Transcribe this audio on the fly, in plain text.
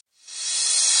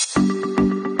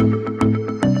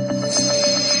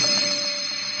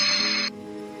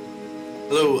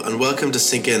welcome to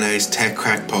Sync NI's Tech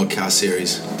Craic podcast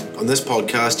series. On this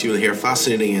podcast, you will hear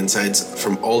fascinating insights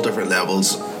from all different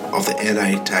levels of the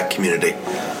NI tech community.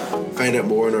 Find out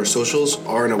more on our socials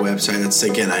or on our website at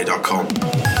syncni.com.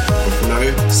 But for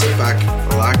now, sit back,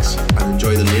 relax, and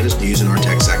enjoy the latest news in our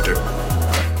tech sector.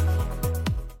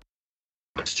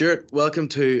 Stuart, welcome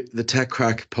to the Tech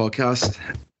Craic podcast.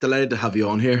 Delighted to have you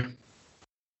on here.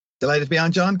 Delighted to be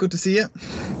on, John. Good to see you.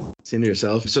 Same to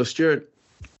yourself. So, Stuart,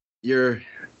 your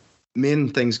main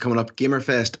things coming up,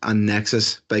 GamerFest and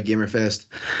Nexus by GamerFest.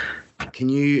 Can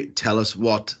you tell us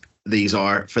what these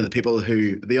are for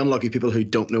the unlucky people who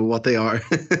don't know what they are?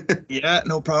 Yeah,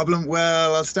 no problem.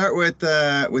 Well, I'll start with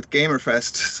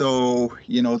GamerFest. So,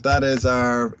 that is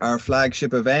our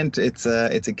flagship event. It's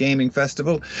a gaming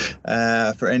festival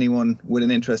for anyone with an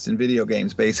interest in video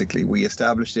games. Basically, we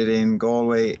established it in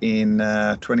Galway in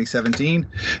 2017,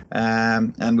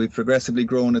 and we've progressively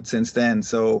grown it since then.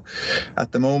 So,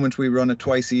 at the moment, we run it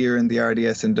twice a year in the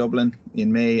RDS in Dublin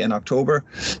in May and October.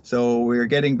 So we're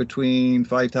getting between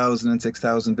 5,000 and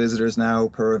 6,000 visitors now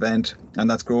per event, and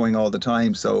that's growing all the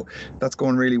time. So that's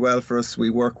going really well for us. We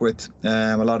work with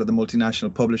a lot of the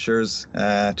multinational publishers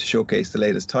to showcase the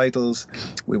latest titles.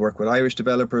 We work with Irish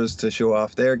developers to show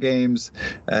off their games.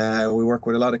 We work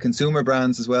with a lot of consumer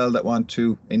brands as well that want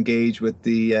to engage with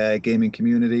the gaming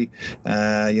community.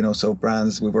 So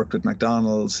brands, we've worked with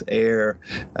McDonald's, Air,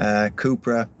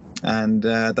 Cupra, and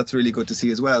that's really good to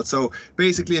see as well. So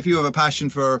basically, if you have a passion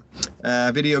for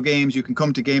video games, you can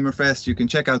come to GamerFest. You can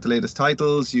check out the latest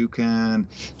titles. You can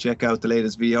check out the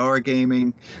latest VR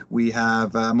gaming. We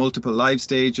have multiple live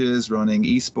stages running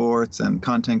esports and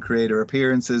content creator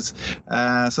appearances.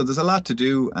 So there's a lot to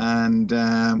do, and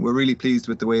we're really pleased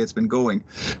with the way it's been going.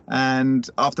 And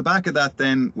off the back of that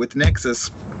then, with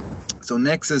Nexus, so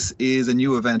Nexus is a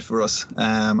new event for us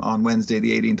on Wednesday,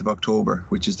 the 18th of October,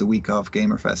 which is the week of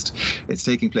GamerFest. It's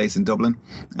taking place in Dublin.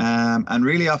 And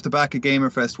really off the back of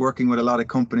GamerFest, working with a lot of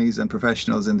companies and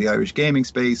professionals in the Irish gaming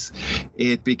space,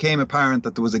 it became apparent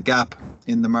that there was a gap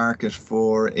in the market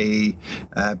for a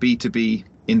B2B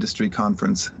industry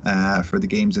conference for the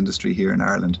games industry here in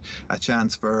Ireland. A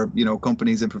chance for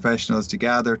companies and professionals to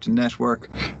gather, to network,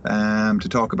 to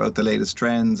talk about the latest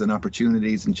trends and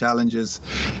opportunities and challenges.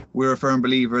 We're a firm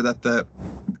believer that the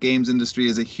games industry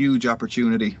is a huge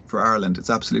opportunity for Ireland.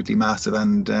 It's absolutely massive,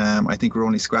 and I think we're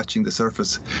only scratching the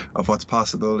surface of what's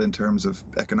possible in terms of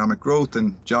economic growth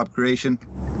and job creation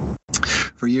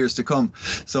for years to come.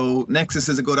 So Nexus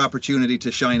is a good opportunity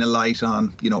to shine a light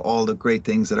on all the great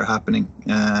things that are happening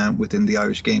within the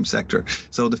Irish game sector.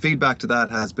 So the feedback to that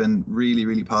has been really,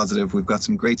 really positive. We've got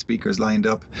some great speakers lined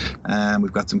up, and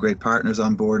we've got some great partners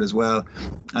on board as well,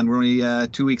 and we're only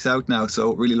 2 weeks out now,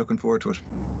 so really looking forward to it.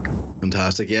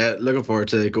 Fantastic. Yeah, looking forward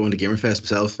to going to GamerFest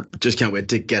myself. Just can't wait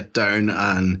to get down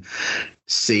and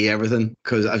see everything,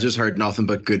 because I've just heard nothing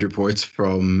but good reports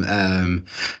from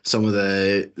some of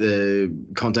the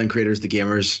content creators, the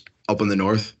gamers up in the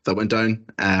north that went down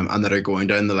and that are going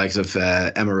down, the likes of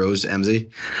Emma Rose, MZ.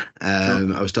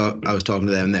 Sure. I was talking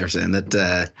to them, and they were saying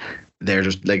that they're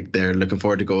just they're looking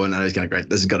forward to going, and I was kind of great.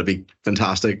 This is going to be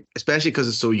fantastic, especially because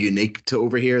it's so unique to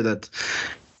over here that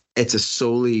it's a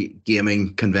solely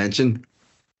gaming convention.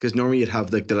 Because normally you'd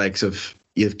have the likes of,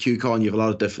 you have QCon, you have a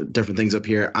lot of different things up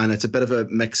here, and it's a bit of a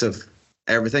mix of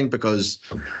everything, because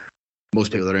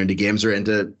most people that are into games are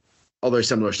into other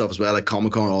similar stuff as well, like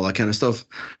Comic-Con, all that kind of stuff.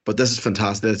 But this is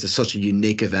fantastic. It's such a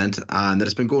unique event, and that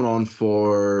it's been going on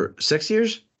for 6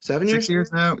 years? 7 years? 6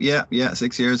 years now. Yeah,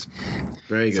 6 years.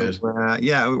 Very good.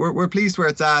 So, we're pleased where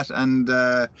it's at, and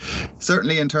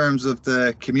certainly in terms of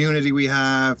the community we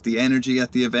have, the energy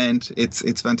at the event,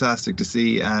 it's fantastic to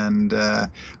see. And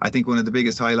I think one of the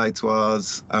biggest highlights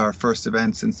was our first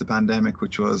event since the pandemic,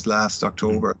 which was last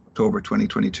October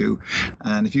 2022.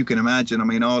 And if you can imagine,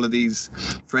 all of these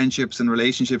friendships and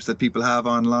relationships that people have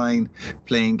online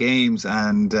playing games,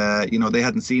 and they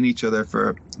hadn't seen each other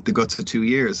for the guts of 2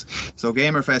 years. So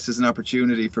GamerFest is an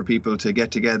opportunity for people to get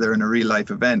together in a real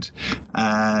life event,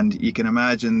 and you can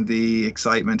imagine the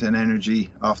excitement and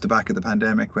energy off the back of the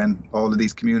pandemic when all of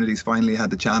these communities finally had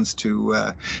the chance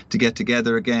to get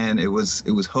together again. It was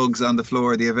hugs on the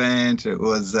floor of the event. It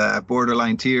was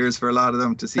borderline tears for a lot of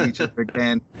them to see each other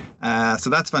again. So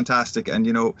that's fantastic. And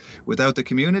without the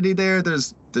community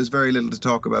there's there's very little to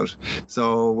talk about.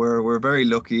 So we're very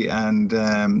lucky, and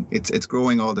it's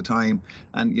growing all the time.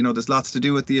 And there's lots to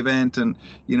do at the event, and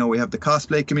we have the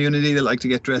cosplay community that like to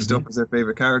get dressed up as their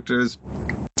favorite characters.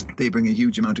 They bring a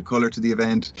huge amount of color to the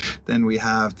event. Then we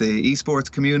have the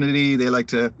esports community. They like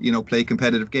to, play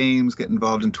competitive games, get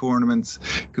involved in tournaments,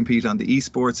 compete on the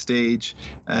esports stage.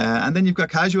 And then you've got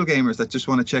casual gamers that just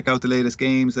want to check out the latest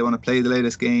games. They want to play the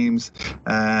latest games.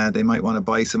 They might want to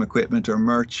buy some equipment or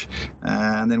merch.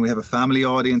 And then we have a family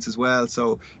audience as well.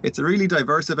 So it's a really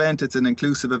diverse event. It's an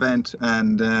inclusive event.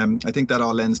 And I think that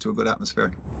all lends to a good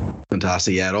atmosphere.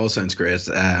 Fantastic. Yeah, it all sounds great.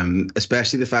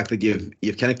 Especially the fact that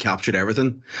you've kind of captured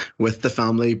everything with the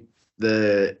family,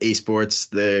 the esports,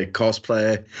 the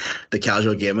cosplay, the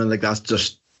casual gaming. Like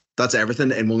that's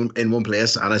everything in one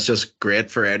place, and it's just great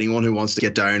for anyone who wants to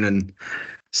get down and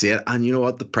see it. And you know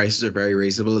what? The prices are very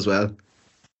reasonable as well.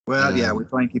 Well, yeah, we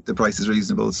try and keep the prices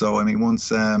reasonable. So, I mean, once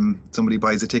somebody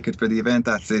buys a ticket for the event,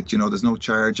 that's it. There's no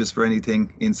charges for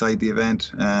anything inside the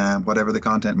event. Whatever the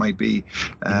content might be,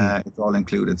 it's all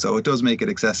included. So it does make it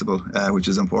accessible, which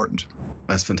is important.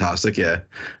 That's fantastic, yeah.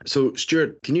 So,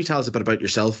 Stuart, can you tell us a bit about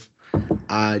yourself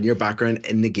and your background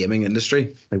in the gaming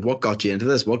industry? Like, what got you into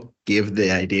this? What gave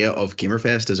the idea of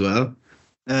GamerFest as well?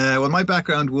 Well, my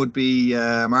background would be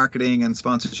marketing and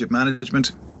sponsorship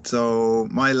management. So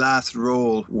my last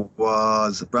role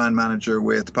was brand manager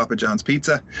with Papa John's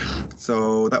Pizza.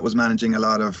 So that was managing a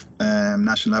lot of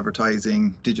national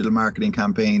advertising, digital marketing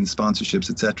campaigns,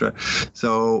 sponsorships, etc.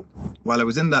 So while I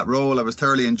was in that role, I was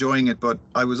thoroughly enjoying it, but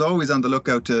I was always on the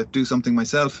lookout to do something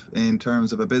myself in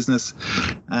terms of a business.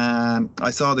 I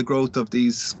saw the growth of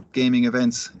these gaming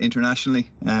events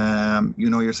internationally. You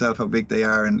know yourself how big they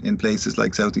are in places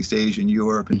like Southeast Asia and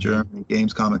Europe and Germany,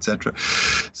 Gamescom, etc.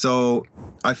 So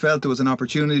I felt there was an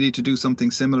opportunity to do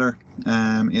something similar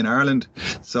in Ireland.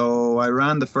 So I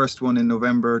ran the first one in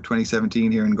November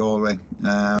 2017 here in Galway,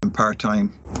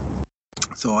 part-time.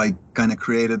 So I kind of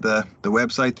created the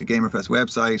website, the GamerFest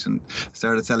website, and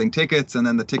started selling tickets. And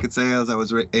then the ticket sales, I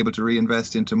was able to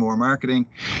reinvest into more marketing.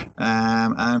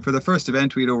 And for the first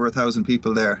event, we had over 1,000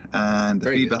 people there, and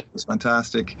the feedback was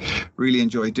fantastic. Really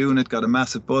enjoyed doing it. Got a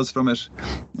massive buzz from it.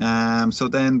 So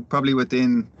then, probably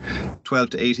within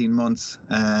 12 to 18 months,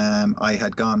 I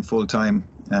had gone full time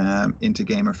into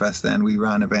GamerFest. Then we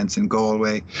ran events in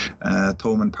Galway,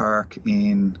 Thomond Park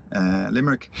in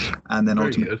Limerick, and then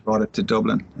ultimately brought it to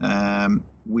Dublin.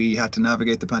 We had to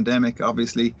navigate the pandemic,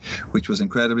 obviously, which was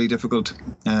incredibly difficult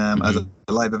as a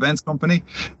live events company.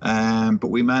 But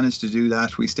we managed to do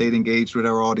that. We stayed engaged with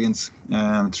our audience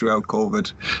throughout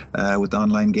COVID with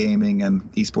online gaming and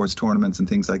esports tournaments and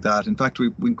things like that. In fact, we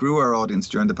grew our audience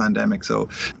during the pandemic, so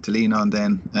to lean on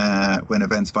then when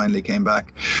events finally came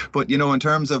back. But, in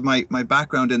terms of my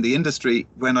background in the industry,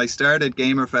 when I started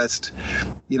GamerFest,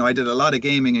 I did a lot of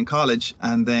gaming in college,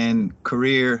 and then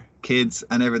career, kids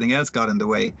and everything else got in the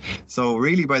way. So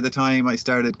really, by the time I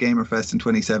started GamerFest in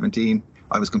 2017,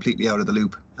 I was completely out of the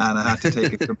loop, and I had to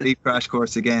take a complete crash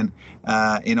course again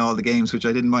in all the games, which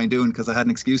I didn't mind doing because I had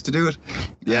an excuse to do it.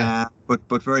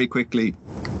 But very quickly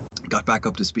got back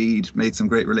up to speed, made some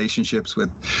great relationships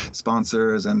with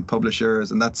sponsors and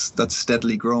publishers, and that's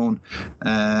steadily grown.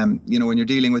 When you're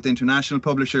dealing with international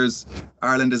publishers,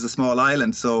 Ireland is a small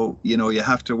island, so you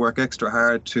have to work extra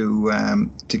hard to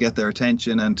get their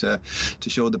attention and to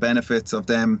show the benefits of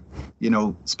them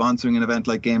sponsoring an event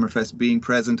like GamerFest, being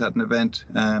present at an event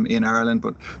in Ireland.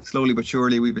 But slowly but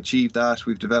surely we've achieved that.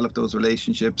 We've developed those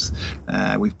relationships.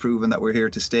 We've proven that we're here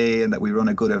to stay and that we run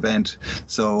a good event.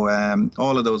 So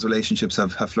all of those relationships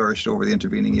have flourished over the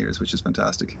intervening years, which is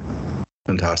fantastic.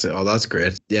 Fantastic. Oh, that's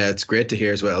great. Yeah, it's great to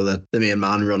hear as well that the main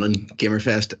man running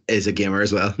GamerFest is a gamer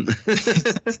as well. Well,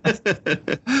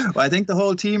 I think the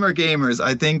whole team are gamers.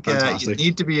 I think you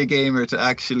need to be a gamer to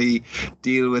actually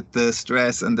deal with the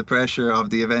stress and the pressure of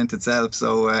the event itself.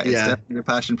 So it's definitely a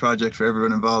passion project for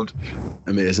everyone involved.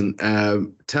 Amazing.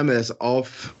 Tell me this,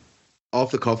 off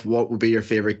the cuff, what would be your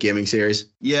favourite gaming series?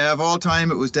 Yeah, of all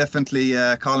time, it was definitely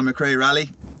Colin McRae Rally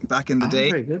back in the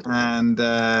day. Very good. And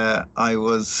I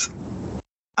was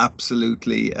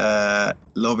absolutely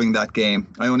loving that game.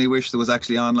 I only wish there was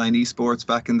actually online esports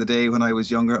back in the day when I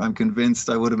was younger. I'm convinced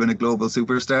I would have been a global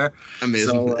superstar. Amazing.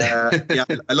 So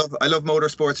I love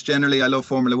motorsports generally. I love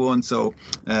Formula One. So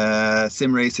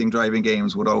sim racing, driving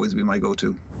games would always be my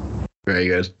go-to. Very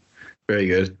good. Very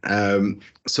good.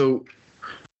 So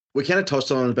we kind of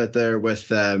touched on it a bit there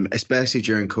with, especially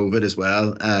during COVID as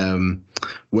well,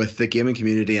 with the gaming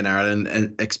community in Ireland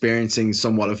and experiencing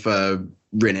somewhat of a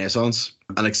renaissance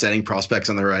and exciting prospects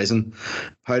on the horizon.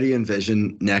 How do you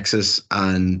envision Nexus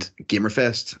and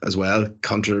GamerFest as well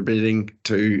contributing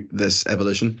to this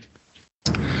evolution?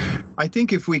 I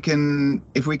think if we can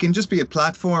just be a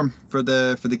platform for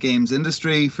the games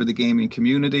industry, for the gaming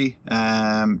community,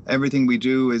 everything we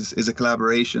do is a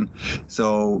collaboration.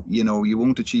 So you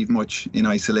won't achieve much in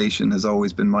isolation, has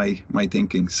always been my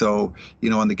thinking. So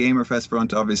on the GamerFest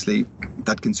front, obviously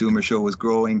that consumer show is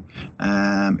growing.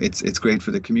 It's great for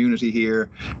the community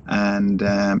here, and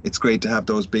it's great to have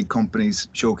those big companies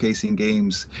showcasing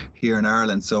games here in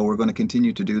Ireland. So we're going to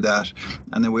continue to do that,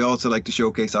 and then we also like to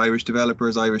showcase Irish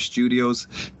developers, Irish studios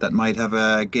that might have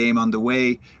a game on the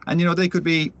way, and they could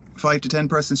be 5 to 10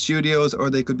 person studios, or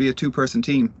they could be a 2-person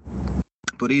team.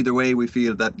 But either way, we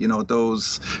feel that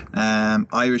those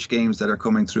Irish games that are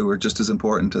coming through are just as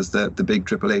important as the big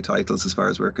AAA titles, as far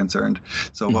as we're concerned.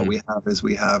 So what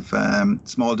we have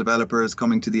small developers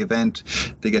coming to the event.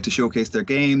 They get to showcase their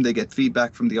game. They get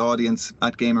feedback from the audience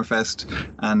at GamerFest,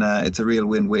 and it's a real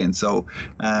win-win. So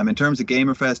in terms of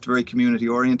GamerFest, very community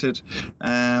oriented.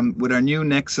 With our new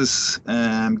Nexus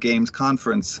Games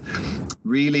conference,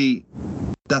 really,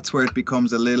 that's where it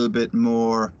becomes a little bit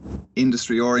more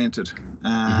industry oriented.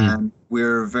 And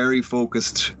we're very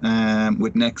focused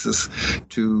with Nexus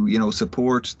to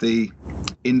support the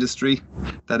industry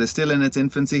that is still in its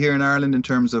infancy here in Ireland in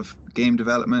terms of game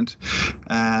development,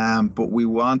 but we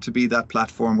want to be that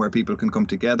platform where people can come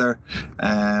together.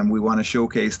 We want to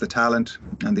showcase the talent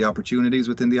and the opportunities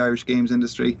within the Irish games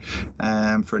industry.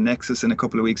 For Nexus, in a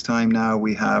couple of weeks' time now,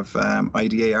 we have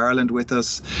IDA Ireland with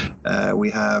us. We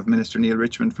have Minister Neil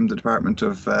Richmond from the Department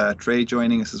of Trade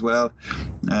joining us as well,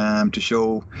 to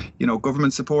show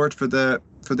government support for the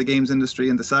games industry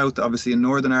in the south. Obviously in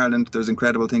Northern Ireland there's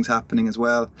incredible things happening as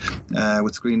well,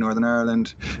 with Screen Northern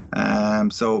Ireland.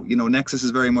 So Nexus is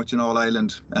very much an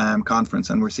all-island conference,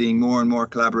 and we're seeing more and more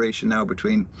collaboration now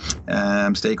between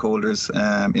stakeholders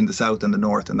in the south and the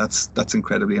north, and that's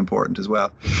incredibly important as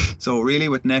well. So really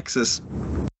with Nexus,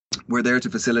 we're there to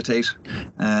facilitate.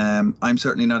 I'm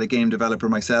certainly not a game developer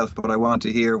myself, but I want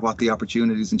to hear what the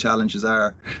opportunities and challenges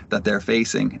are that they're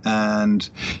facing. And,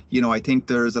 I think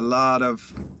there's a lot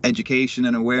of education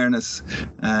and awareness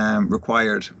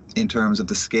required in terms of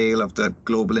the scale of the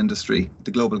global industry,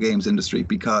 the global games industry,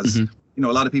 because a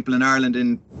lot of people in Ireland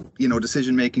in,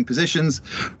 decision-making positions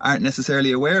aren't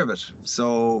necessarily aware of it.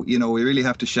 So, we really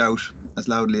have to shout as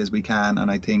loudly as we can. And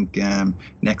I think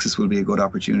Nexus will be a good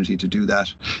opportunity to do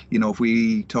that. If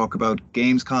we talk about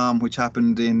Gamescom, which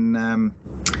happened in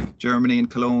Germany, in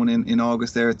Cologne in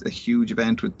August there, it's a huge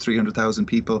event with 300,000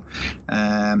 people.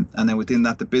 And then within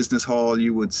that, the business hall,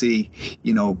 you would see,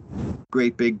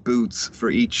 great big booths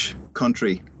for each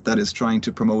country that is trying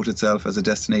to promote itself as a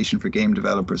destination for game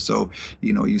developers. So,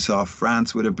 you saw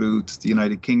France with a booth, the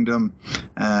United Kingdom,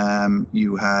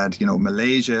 you had,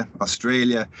 Malaysia,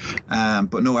 Australia,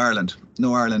 but no Ireland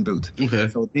booth. Okay.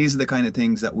 So these are the kind of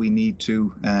things that we need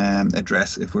to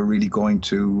address if we're really going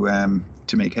to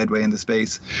make headway in the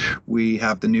space. We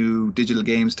have the new digital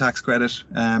games tax credit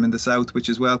in the south, which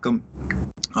is welcome.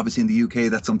 Obviously in the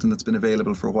UK, that's something that's been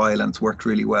available for a while and it's worked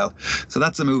really well. So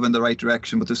that's a move in the right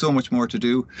direction, but there's so much more to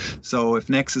do. So if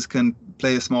Nexus can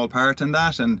play a small part in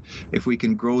that, and if we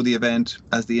can grow the event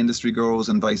as the industry grows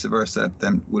and vice versa,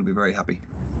 then we'll be very happy.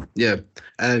 Yeah.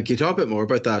 Can you talk a bit more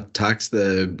about that tax,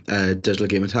 the digital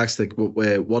gaming tax? Like, what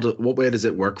way does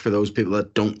it work for those people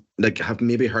that don't have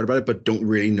maybe heard about it but don't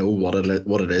really know what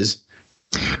it is?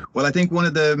 Well, I think one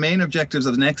of the main objectives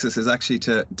of Nexus is actually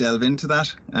to delve into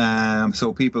that,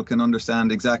 so people can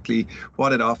understand exactly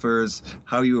what it offers,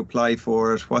 how you apply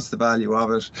for it, what's the value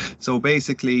of it. So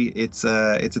basically, it's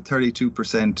a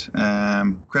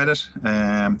 32% credit,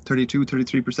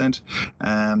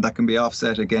 33%, that can be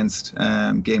offset against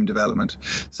game development.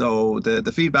 So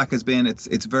the feedback has been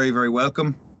it's very, very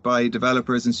welcome by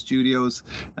developers and studios.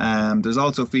 There's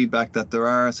also feedback that there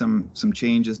are some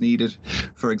changes needed.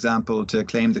 For example, to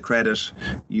claim the credit,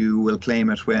 you will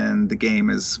claim it when the game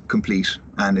is complete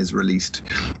and is released.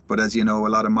 But as you know, a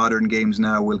lot of modern games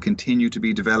now will continue to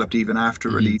be developed even after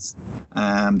release.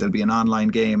 There'll be an online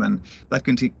game, and that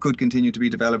could continue to be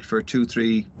developed for 2,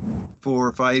 3,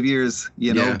 4, 5 years,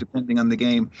 depending on the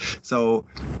game. So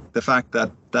the fact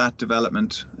that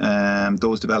development,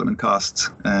 those development costs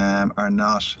are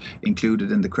not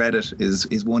included in the credit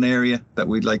is one area that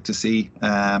we'd like to see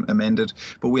amended.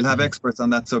 But we'll have experts on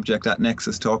that subject at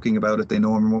Nexus talking about it. They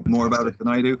know more about it than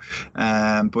I do.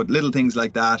 But little things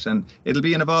like that, and it'll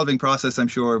be an evolving process, I'm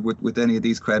sure, with any of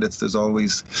these credits. There's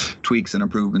always tweaks and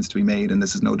improvements to be made, and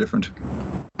this is no different.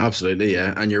 Absolutely,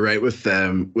 yeah. And you're right with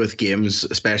games,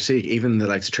 especially even the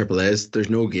likes of AAAs. There's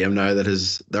no game now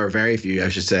there are very few, I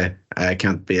should say. I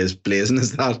can't be as blazing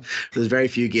as that. There's very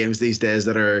few games these days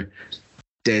that are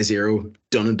day zero,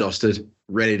 done and dusted,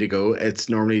 ready to go. It's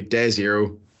normally day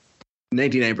zero,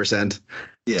 99%.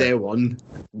 Yeah. Day one,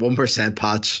 1%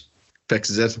 patch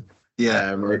fixes it.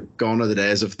 Yeah. We're gone are the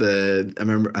days of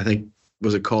I think,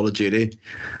 was it Call of Duty?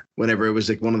 Whenever it was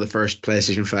like one of the first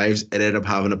PlayStation 5s, it ended up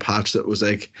having a patch that was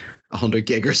like 100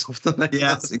 gig or something like that.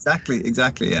 Yes, exactly.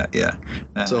 Yeah.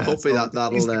 So hopefully that'll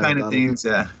these kind of things.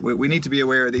 Yeah, we need to be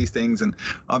aware of these things, and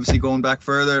obviously going back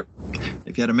further,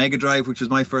 if you had a Mega Drive, which was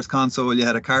my first console, you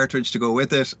had a cartridge to go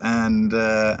with it, and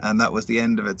that was the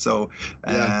end of it. So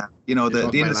the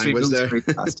industry moves very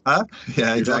fast. Huh?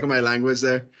 Yeah, you're talking my language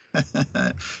there.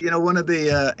 One of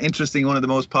the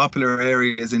most popular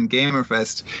areas in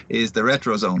GamerFest is the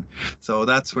retro zone. So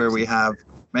that's where we have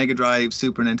Mega Drive,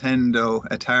 Super Nintendo,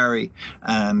 Atari,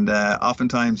 and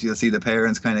oftentimes you'll see the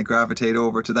parents kind of gravitate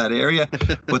over to that area,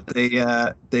 but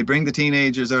they bring the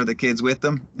teenagers or the kids with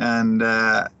them, and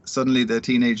suddenly the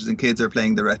teenagers and kids are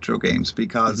playing the retro games,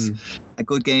 because a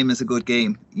good game is a good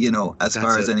game, as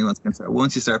far as anyone's concerned,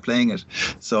 once you start playing it.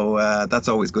 So that's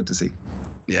always good to see.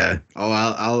 Yeah. Oh,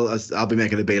 I'll be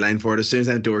making a beeline for it. As soon as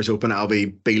that doors open, I'll be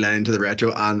beelining to the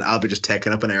retro, and I'll be just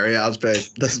taking up an area. I'll just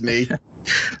be, this is me.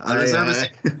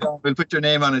 We'll put your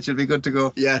name on it. You'll be good to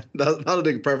go. Yeah, that'll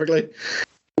do perfectly.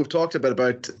 We've talked a bit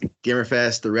about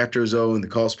GamerFest, the retro zone, the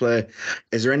cosplay.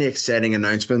 Is there any exciting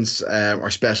announcements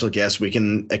or special guests we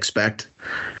can expect?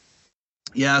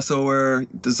 Yeah, so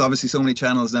there's obviously so many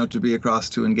channels now to be across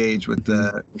to engage with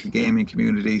the gaming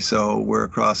community. So we're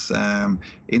across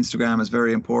Instagram is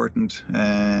very important.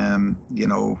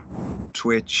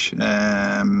 Twitch.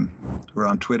 We're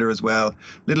on Twitter as well. A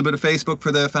little bit of Facebook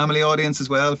for the family audience as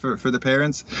well, for the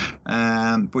parents.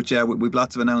 But yeah, we've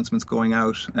lots of announcements going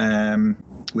out.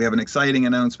 We have an exciting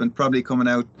announcement probably coming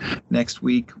out next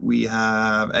week. We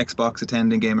have Xbox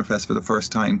attending GamerFest for the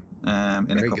first time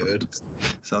in a couple of weeks.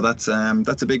 So that's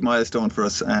a big milestone for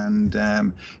us. And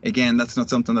again, that's not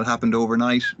something that happened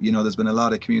overnight. There's been a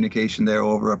lot of communication there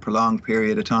over a prolonged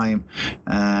period of time.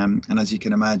 And as you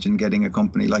can imagine, getting a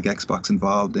company like Xbox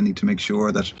involved, they need to make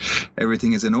sure that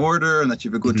everything is in order and that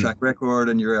you have a good track record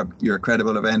and you're a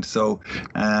credible event. So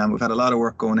we've had a lot of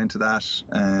work going into that.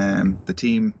 The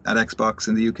team at Xbox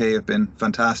in the UK have been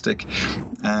fantastic,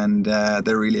 and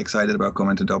they're really excited about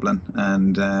coming to Dublin,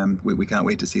 and we can't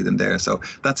wait to see them there. So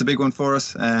that's a big one for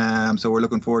us. So we're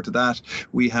looking forward to that.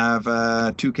 We have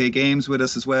 2K Games with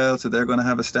us as well, so they're going to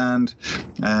have a stand.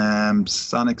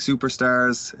 Sonic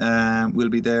Superstars will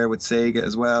be there with Sega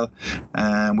as well.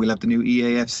 We'll have the new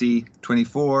EAFC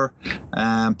 24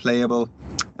 playable,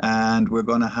 and we're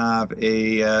going to have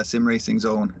a sim racing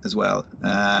zone as well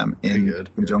in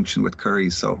conjunction with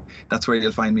Curry's. So that's where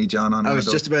you'll find me, John. I was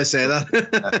just about to say that.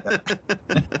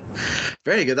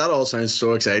 Very good. That all sounds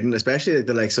so exciting, especially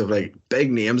the likes of like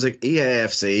big names like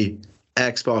EAFC,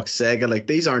 Xbox, Sega. Like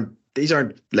these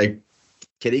aren't like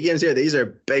kiddie games here. These are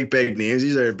big names.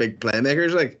 These are big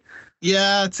playmakers. Like.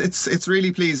 Yeah, it's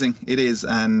really pleasing. It is,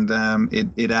 and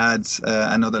it adds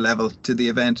another level to the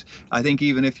event. I think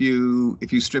even if you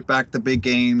strip back the big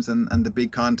games and the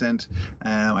big content,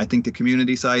 I think the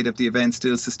community side of the event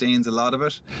still sustains a lot of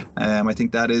it. I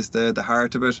think that is the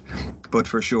heart of it. But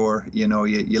for sure, you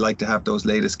like to have those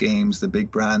latest games, the big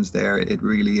brands there. It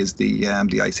really is the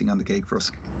icing on the cake for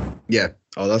us. Yeah.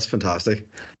 Oh, that's fantastic.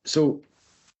 So,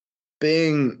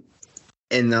 being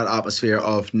in that atmosphere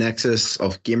of Nexus,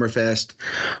 of GamerFest,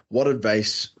 what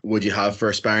advice would you have for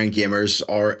aspiring gamers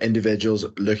or individuals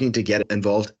looking to get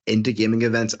involved into gaming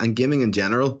events and gaming in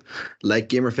general, like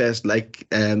GamerFest, like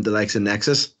the likes of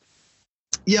Nexus?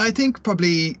 Yeah, I think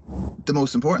probably the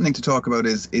most important thing to talk about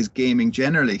is gaming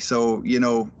generally. So,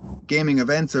 gaming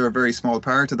events are a very small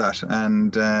part of that.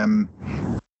 And,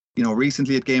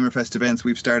 recently at GamerFest events,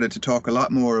 we've started to talk a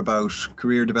lot more about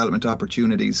career development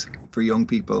opportunities for young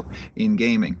people in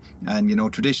gaming. And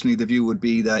traditionally the view would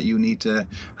be that you need to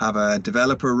have a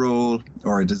developer role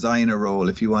or a designer role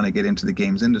if you want to get into the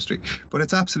games industry, but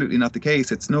it's absolutely not the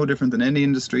case. It's no different than any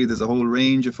industry. There's a whole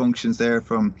range of functions there,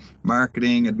 from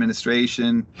marketing,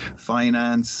 administration,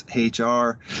 finance,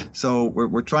 HR. So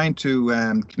we're trying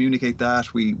to communicate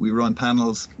that. We run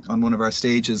panels on one of our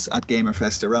stages at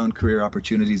GamerFest around career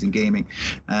opportunities in gaming.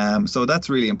 So that's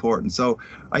really important. So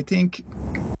I think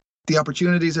the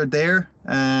opportunities are there.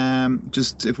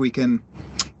 Just if we can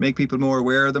make people more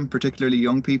aware of them, particularly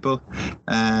young people.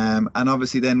 And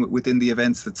obviously then within the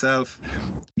events itself,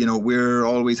 we're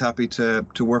always happy to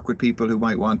work with people who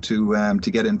might want to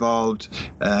get involved.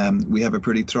 We have a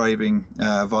pretty thriving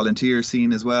volunteer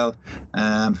scene as well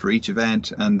for each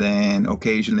event, and then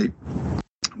occasionally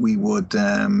we would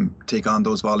take on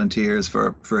those volunteers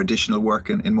for additional work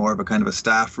in more of a kind of a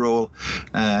staff role.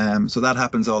 So that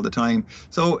happens all the time.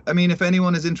 So, I mean, if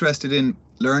anyone is interested in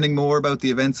learning more about the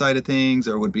event side of things,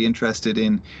 or would be interested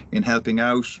in helping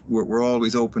out, we're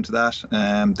always open to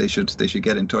that. They should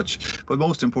get in touch. But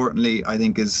most importantly, I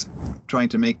think, is trying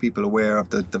to make people aware of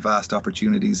the vast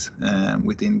opportunities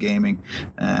within gaming,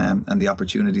 and the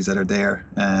opportunities that are there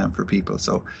for people.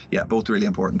 So yeah, both really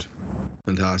important.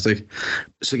 Fantastic.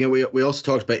 So again, we also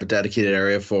talked about a dedicated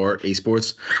area for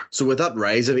esports. So with that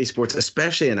rise of esports,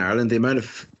 especially in Ireland, the amount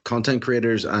of content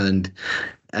creators and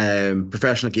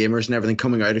professional gamers and everything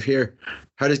coming out of here,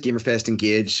 how does GamerFest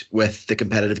engage with the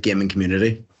competitive gaming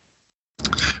community?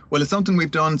 Well, it's something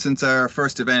we've done since our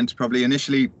first event, probably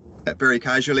initially very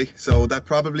casually. So that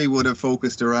probably would have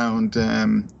focused around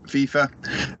FIFA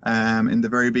in the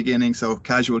very beginning. So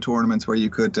casual tournaments where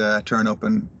you could turn up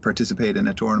and participate in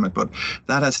a tournament. But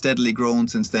that has steadily grown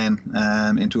since then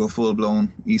into a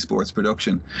full-blown esports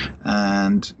production.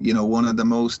 And, one of the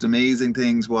most amazing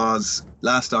things was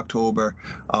last October,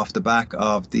 off the back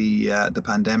of the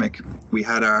pandemic, we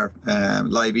had our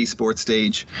live esports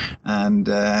stage, and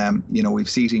we've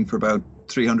seating for about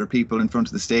 300 people in front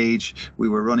of the stage. We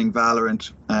were running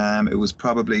Valorant. It was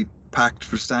probably packed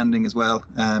for standing as well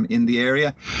in the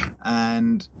area,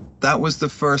 and that was the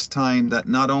first time that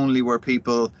not only were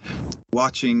people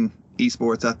watching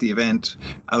esports at the event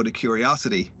out of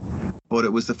curiosity, but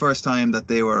it was the first time that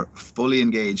they were fully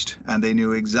engaged and they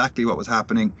knew exactly what was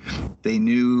happening. They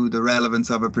knew the relevance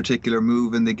of a particular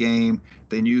move in the game.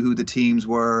 They knew who the teams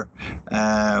were.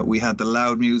 We had the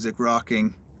loud music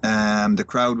rocking. The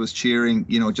crowd was cheering,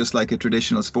 just like a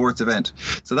traditional sports event.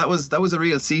 So that was a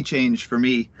real sea change for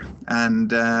me,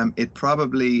 and it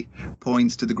probably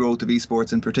points to the growth of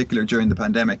esports in particular during the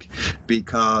pandemic,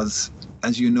 because,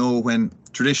 as you know, when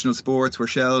traditional sports were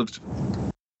shelved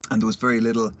and there was very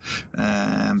little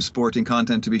sporting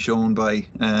content to be shown by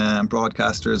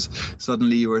broadcasters,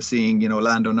 suddenly you were seeing,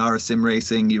 Lando Norris sim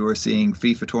racing, you were seeing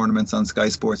FIFA tournaments on Sky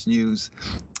Sports News,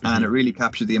 and it really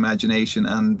captured the imagination,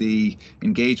 and the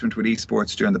engagement with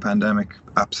esports during the pandemic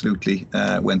absolutely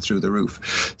went through the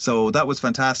roof. So that was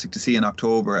fantastic to see in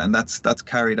October, and that's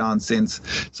carried on since.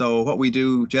 So what we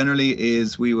do generally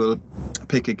is we will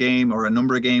pick a game or a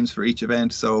number of games for each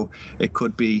event. So it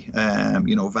could be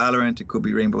Valorant, it could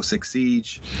be Rainbow Six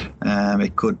Siege,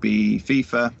 it could be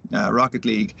FIFA, Rocket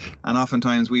League, and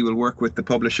oftentimes we will work with the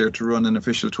publisher to run an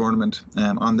official tournament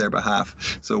on their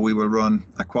behalf. So we will run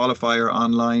a qualifier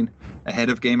online ahead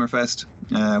of GamerFest,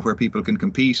 where people can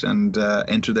compete and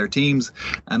enter their teams,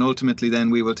 and ultimately then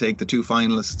we will take the two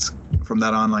finalists from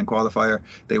that online qualifier.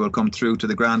 They will come through to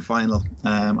the grand final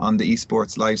on the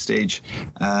esports live stage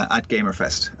at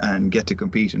GamerFest and get to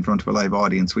compete in front of a live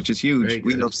audience, which is huge.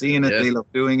 We love seeing it. Yeah. They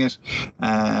love doing it,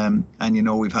 and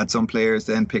we've had some players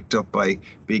then picked up by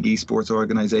big esports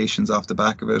organizations off the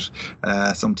back of it.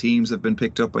 Some teams have been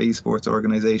picked up by esports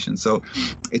organizations. So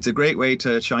it's a great way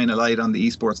to shine a light on the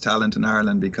esports talent in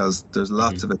Ireland, because there's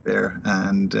lots of it there,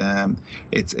 and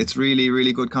it's really,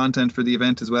 really good content for the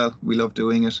event as well. We love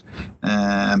doing it,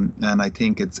 and I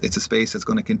think it's a space that's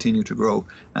going to continue to grow,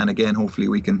 and again, hopefully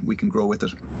we can grow with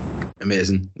it.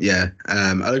 Amazing. Yeah,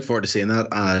 I look forward to seeing that,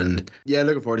 and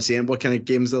looking forward to seeing what kind of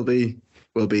games will be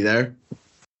there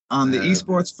on the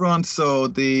esports front. So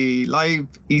the live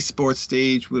esports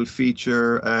stage will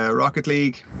feature Rocket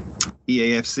League,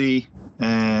 EAFC,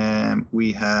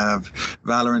 we have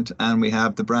Valorant, and we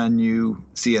have the brand new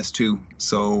CS2.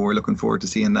 So we're looking forward to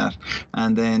seeing that.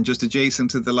 And then just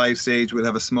adjacent to the live stage, we'll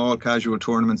have a small casual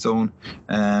tournament zone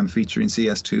featuring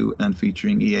CS2 and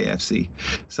featuring EAFC.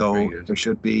 So there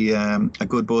should be a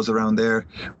good buzz around there.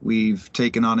 We've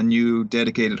taken on a new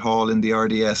dedicated hall in the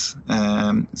RDS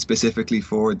specifically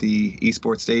for the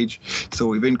esports stage. So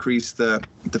we've increased the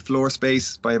floor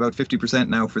space by about 50%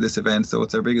 now for this event. So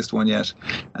it's our biggest one yet.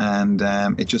 And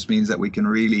it just means that we can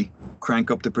really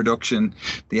crank up the production,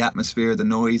 the atmosphere, the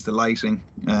noise, the lighting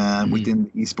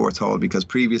within the esports hall, because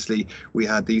previously we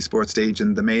had the esports stage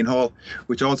in the main hall,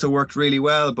 which also worked really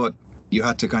well, but you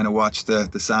had to kind of watch the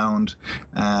sound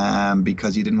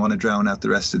because you didn't want to drown out the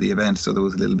rest of the event. So there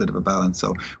was a little bit of a balance.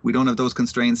 So we don't have those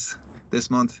constraints this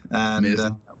month, and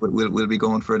we'll be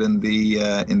going for it in the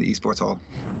esports hall.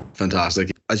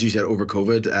 Fantastic. As you said, over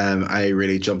COVID, I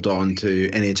really jumped on to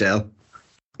NHL.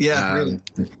 Yeah, really.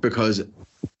 Because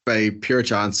by pure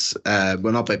chance,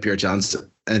 well, not by pure chance,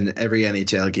 in every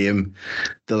NHL game,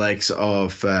 the likes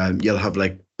of you'll have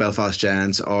like Belfast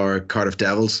Giants or Cardiff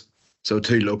Devils. So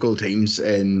 2 local teams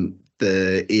in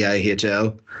the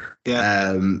EIHL.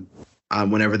 Yeah.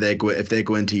 And whenever if they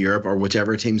go into Europe, or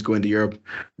whichever teams go into Europe,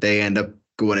 they end up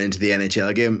going into the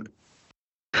NHL game.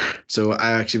 So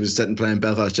I actually was sitting playing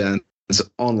Belfast Giants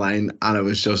online, and it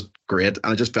was just great.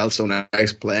 And it just felt so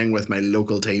nice playing with my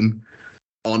local team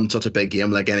on such a big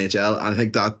game like NHL. And I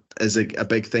think that is a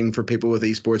big thing for people with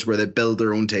esports, where they build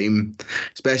their own team,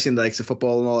 especially in the likes of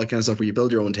football and all that kind of stuff, where you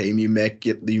build your own team, you make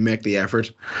the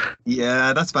effort.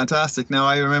 Yeah, that's fantastic. Now,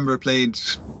 I remember played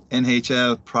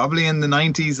NHL probably in the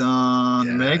 90s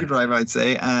on Mega Drive, I'd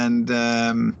say, and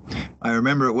I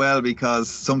remember it well because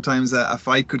sometimes a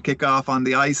fight could kick off on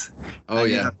the ice.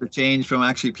 You have to change from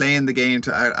actually playing the game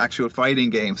to actual fighting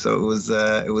game. So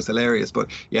it was hilarious.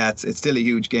 But yeah, it's still a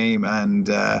huge game, and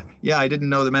I didn't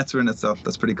know the Mets were in it, so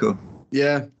that's pretty cool.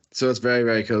 Yeah, so it's very,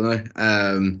 very cool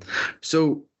now.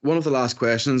 So one of the last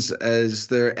questions, is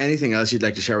there anything else you'd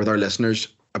like to share with our listeners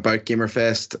about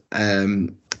GamerFest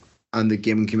and the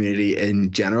gaming community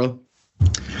in general?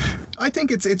 I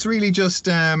think it's really just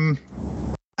an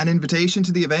invitation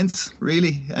to the events,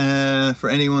 really, for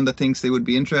anyone that thinks they would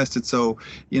be interested. So,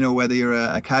 whether you're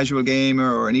a casual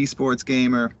gamer or an esports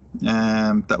gamer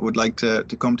that would like to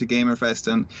come to GamerFest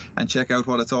and check out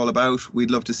what it's all about,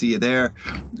 we'd love to see you there.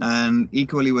 And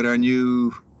equally with our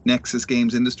new Nexus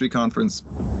Games Industry Conference,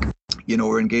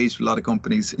 we're engaged with a lot of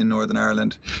companies in Northern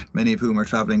Ireland, many of whom are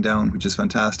traveling down, which is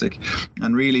fantastic.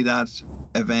 And really that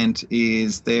event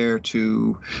is there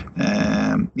to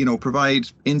provide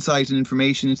insight and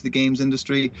information into the games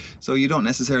industry. So you don't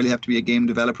necessarily have to be a game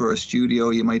developer or a studio.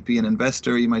 You might be an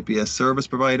investor, you might be a service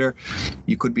provider,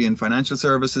 you could be in financial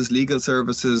services, legal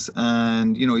services,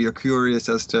 and you're curious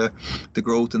as to the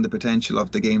growth and the potential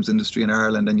of the games industry in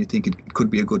Ireland, and you think it could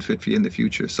be a good fit for you in the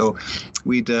future. So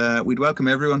we'd welcome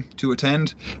everyone to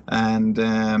attend, and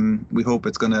we hope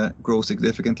it's going to grow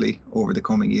significantly over the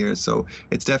coming years. So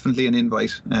it's definitely an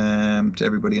invite to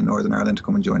everybody in Northern Ireland to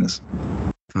come and join us.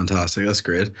 Fantastic, that's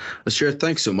great. Well, sure,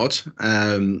 thanks so much.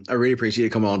 I really appreciate you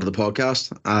coming on to the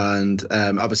podcast, and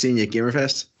I'll be seeing you at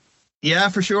GamerFest. Yeah,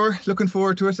 for sure. Looking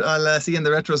forward to it. I'll see you in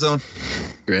the Retro Zone.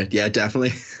 Great, yeah,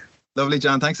 definitely. Lovely,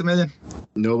 John. Thanks a million.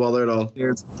 No bother at all.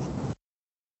 Cheers.